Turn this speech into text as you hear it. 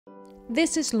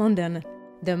This is London,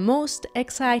 the most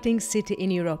exciting city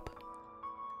in Europe.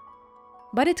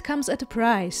 But it comes at a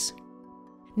price.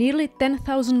 Nearly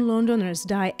 10,000 Londoners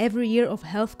die every year of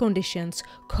health conditions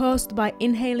caused by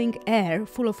inhaling air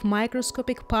full of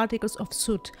microscopic particles of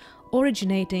soot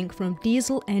originating from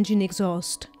diesel engine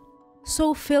exhaust.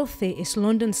 So filthy is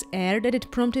London's air that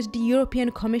it prompted the European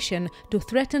Commission to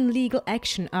threaten legal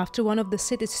action after one of the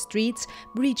city's streets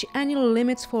breached annual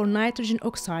limits for nitrogen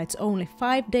oxides only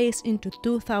 5 days into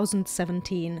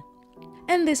 2017.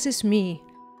 And this is me,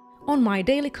 on my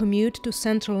daily commute to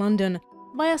central London,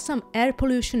 via some air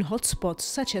pollution hotspots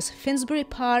such as Finsbury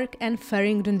Park and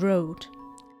Farringdon Road.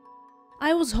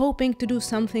 I was hoping to do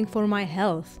something for my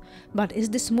health, but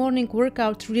is this morning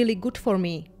workout really good for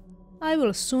me? I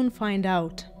will soon find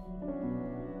out.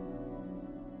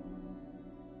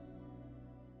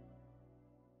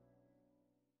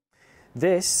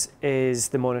 This is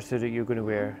the monitor that you're going to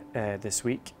wear this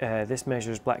week. This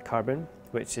measures black carbon,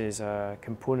 which is a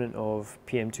component of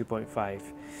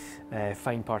PM2.5,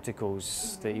 fine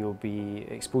particles that you'll be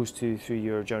exposed to through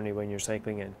your journey when you're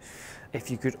cycling in.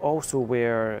 If you could also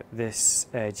wear this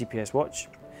GPS watch,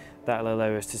 that'll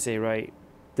allow us to say, right,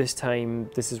 this time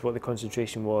this is what the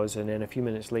concentration was, and then a few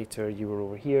minutes later you were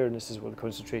over here and this is what the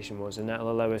concentration was, and that'll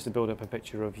allow us to build up a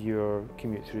picture of your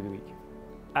commute through the week.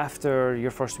 After your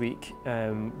first week,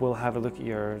 we'll have a look at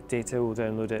your data, we'll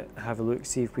download it, have a look,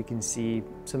 see if we can see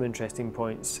some interesting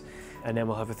points, and then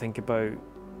we'll have a think about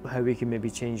how we can maybe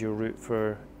change your route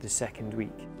for the second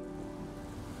week.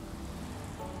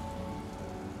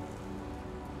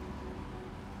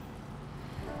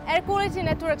 Air quality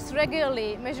networks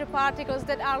regularly measure particles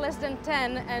that are less than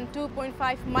 10 and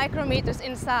 2.5 micrometers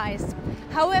in size.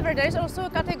 However, there is also a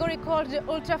category called the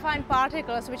ultrafine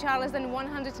particles, which are less than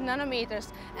 100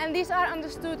 nanometers, and these are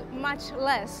understood much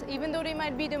less, even though they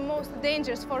might be the most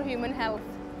dangerous for human health.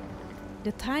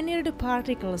 The tinier the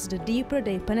particles, the deeper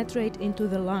they penetrate into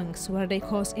the lungs, where they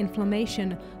cause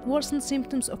inflammation, worsen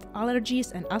symptoms of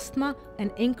allergies and asthma,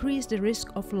 and increase the risk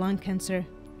of lung cancer.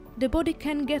 The body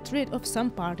can get rid of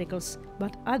some particles,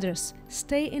 but others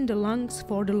stay in the lungs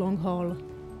for the long haul.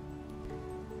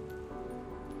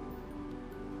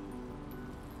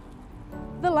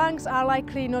 The lungs are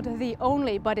likely not the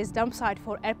only body's dump site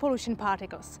for air pollution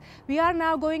particles. We are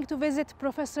now going to visit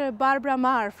Professor Barbara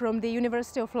Marr from the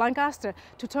University of Lancaster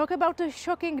to talk about a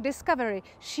shocking discovery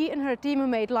she and her team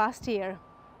made last year.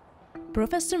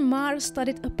 Professor Marr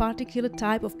studied a particular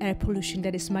type of air pollution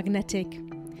that is magnetic.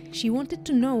 She wanted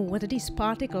to know whether these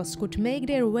particles could make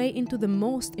their way into the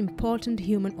most important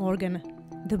human organ,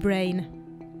 the brain.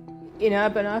 In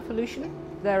urban air pollution,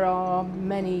 there are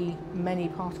many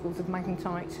particles of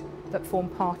magnetite that form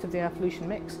part of the air pollution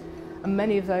mix, and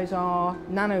many of those are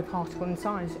nanoparticle in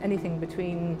size, anything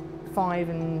between 5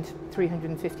 and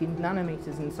 350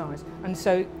 nanometers in size. And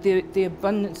so the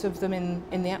abundance of them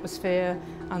in the atmosphere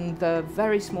and the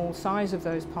very small size of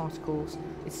those particles,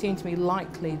 it seemed to me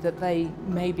likely that they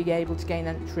may be able to gain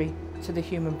entry to the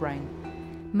human brain.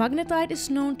 Magnetite is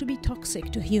known to be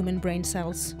toxic to human brain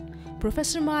cells.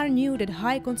 Professor Marr knew that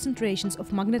high concentrations of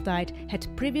magnetite had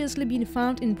previously been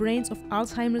found in brains of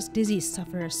Alzheimer's disease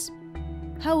sufferers.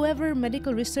 However,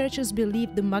 medical researchers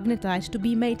believed the magnetite to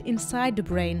be made inside the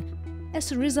brain,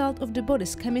 as a result of the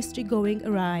body's chemistry going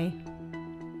awry.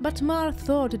 But Marr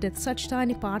thought that such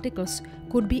tiny particles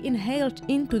could be inhaled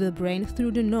into the brain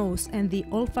through the nose and the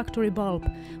olfactory bulb,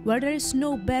 where there is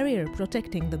no barrier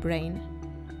protecting the brain.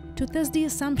 To test the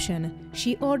assumption,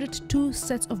 she ordered 2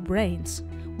 sets of brains,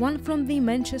 one from the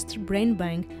Manchester Brain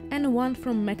Bank and one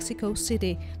from Mexico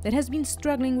City, that has been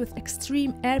struggling with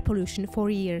extreme air pollution for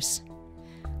years.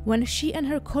 When she and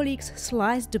her colleagues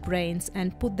sliced the brains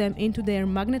and put them into their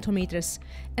magnetometers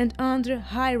and under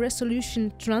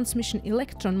high-resolution transmission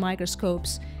electron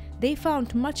microscopes, they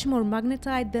found much more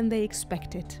magnetite than they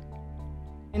expected.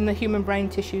 In the human brain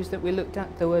tissues that we looked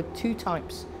at, there were 2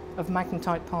 types of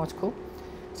magnetite particle.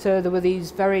 So there were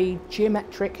these very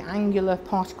geometric, angular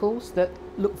particles that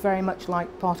look very much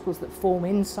like particles that form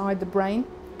inside the brain.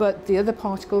 But the other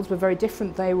particles were very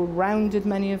different. They were rounded,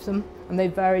 many of them, and they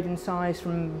varied in size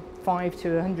from 5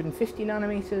 to 150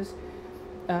 nanometers.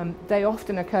 They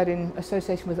often occurred in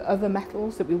association with other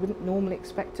metals that we wouldn't normally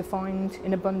expect to find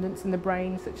in abundance in the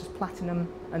brain, such as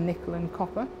platinum and nickel and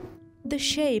copper. The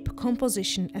shape,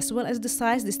 composition, as well as the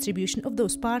size distribution of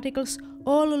those particles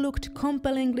all looked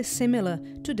compellingly similar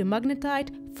to the magnetite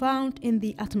found in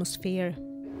the atmosphere.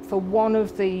 For one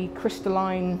of the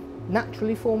crystalline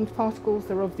naturally formed particles,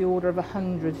 they're of the order of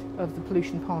 100 of the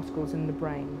pollution particles in the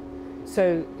brain.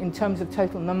 So in terms of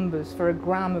total numbers, for a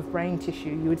gram of brain tissue,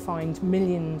 you would find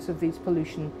millions of these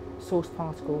pollution source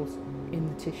particles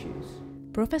in the tissues.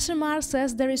 Professor Marr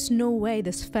says there is no way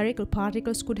the spherical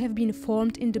particles could have been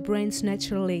formed in the brains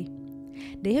naturally.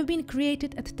 They have been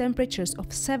created at temperatures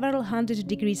of several hundred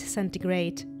degrees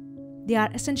centigrade. They are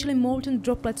essentially molten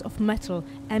droplets of metal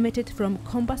emitted from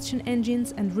combustion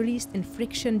engines and released in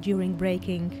friction during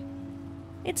braking.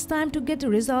 It's time to get the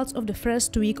results of the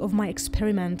first week of my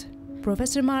experiment.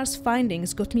 Professor Marr's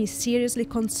findings got me seriously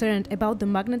concerned about the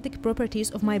magnetic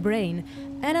properties of my brain,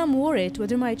 and I'm worried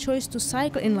whether my choice to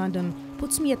cycle in London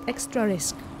puts me at extra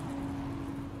risk.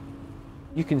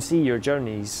 You can see your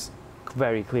journeys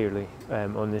very clearly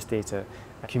on this data.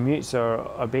 Commutes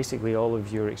are basically all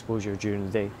of your exposure during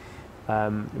the day.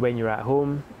 When you're at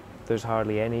home, there's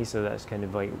hardly any, so that's kind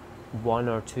of like 1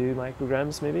 or 2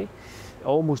 micrograms maybe.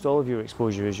 Almost all of your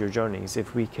exposure is your journeys.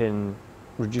 If we can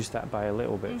reduce that by a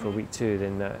little bit for week 2,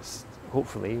 then that's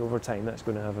hopefully over time that's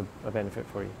going to have a benefit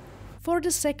for you. For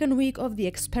the second week of the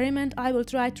experiment, I will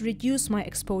try to reduce my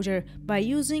exposure by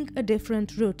using a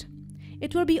different route.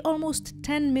 It will be almost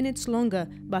 10 minutes longer,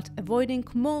 but avoiding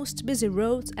most busy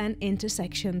roads and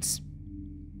intersections.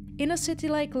 In a city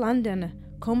like London,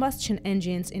 combustion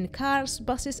engines in cars,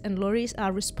 buses and lorries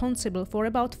are responsible for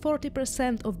about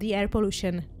 40% of the air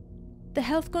pollution. The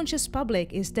health-conscious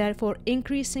public is therefore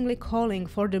increasingly calling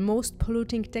for the most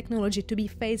polluting technology to be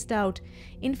phased out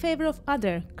in favor of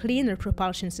other, cleaner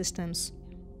propulsion systems.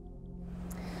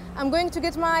 I'm going to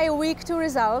get my week 2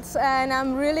 results, and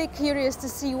I'm really curious to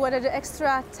see whether the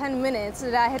extra 10 minutes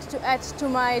that I had to add to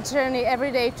my journey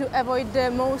every day to avoid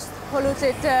the most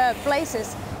polluted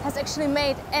places has actually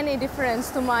made any difference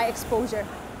to my exposure.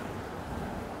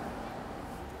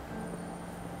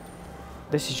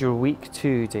 This is your week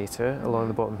 2 data along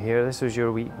the bottom here. This was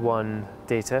your week 1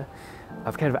 data.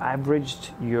 I've kind of averaged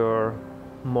your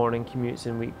morning commutes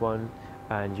in week 1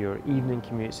 and your evening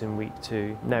commutes in week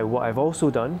 2. Now what I've also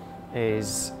done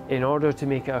is, in order to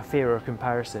make it a fairer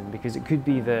comparison, because it could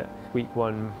be that week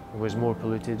 1 was more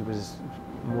polluted, was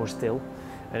more still,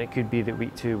 and it could be that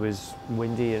week 2 was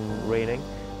windy and raining,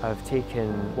 I've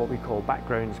taken what we call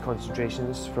background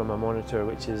concentrations from a monitor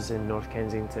which is in North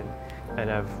Kensington, and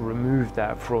I've removed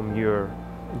that from your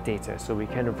data. So we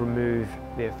kind of remove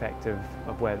the effect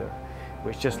of weather,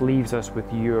 which just leaves us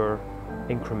with your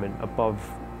increment above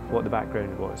what the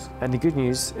background was. And the good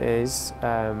news is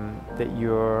that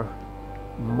your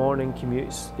morning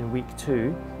commutes in week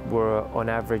 2 were on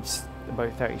average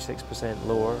about 36%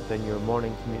 lower than your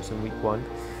morning commutes in week 1.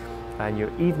 And your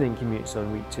evening commutes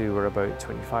on week 2 were about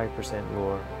 25%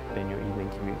 lower than your evening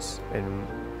commutes in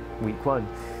week 1.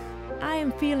 I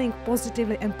am feeling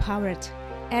positively empowered.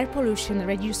 Air pollution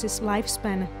reduces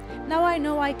lifespan. Now I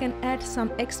know I can add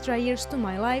some extra years to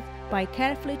my life by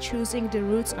carefully choosing the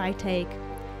routes I take.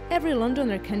 Every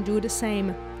Londoner can do the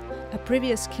same. A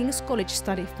previous King's College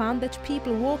study found that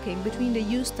people walking between the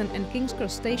Euston and King's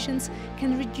Cross stations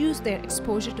can reduce their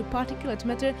exposure to particulate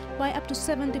matter by up to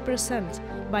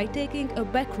 70% by taking a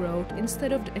back road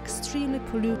instead of the extremely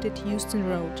polluted Euston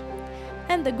Road.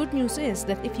 And the good news is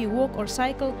that if you walk or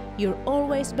cycle, you're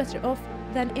always better off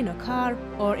than in a car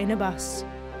or in a bus.